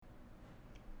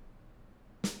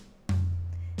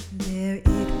There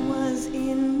it was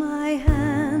in my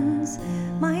hands,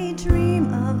 my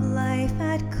dream of life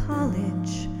at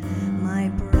college, my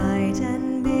bright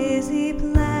and busy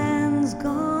plans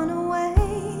gone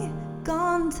away,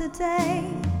 gone today.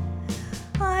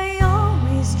 I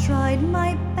always tried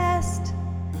my best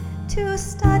to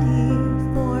study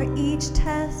for each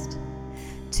test,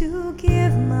 to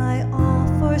give my all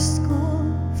for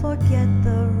school, forget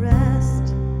the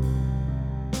rest.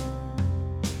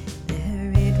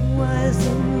 There it was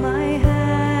in my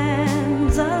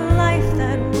hands, a life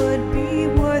that would be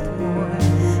worth more,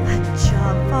 a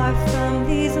job far from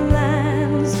these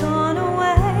lands, gone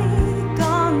away,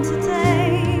 gone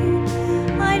today.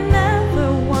 I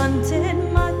never wanted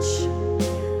much,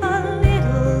 a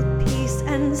little peace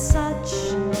and such,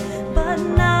 but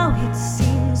now it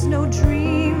seems no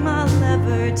dream I'll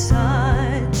ever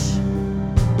touch.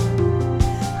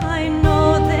 I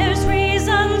know there's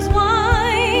reasons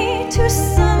why to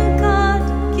some God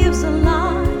gives a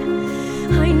lot.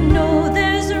 I know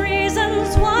there's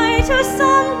reasons why to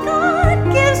some God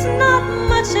gives not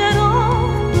much at all.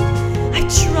 I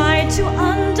try to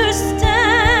understand,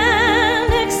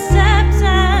 accept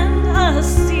and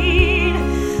accede.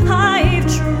 I've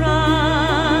tried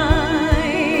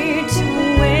to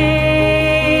wait,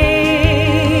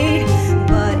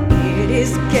 but it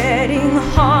is getting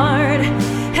hard,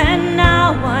 and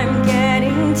now I'm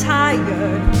getting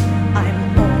tired.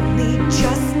 I'm only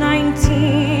just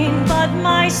 19, but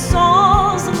my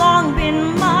soul's long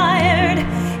been mired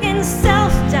in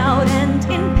self-doubt and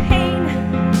in pain,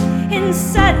 in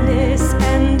sadness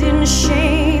and in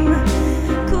shame.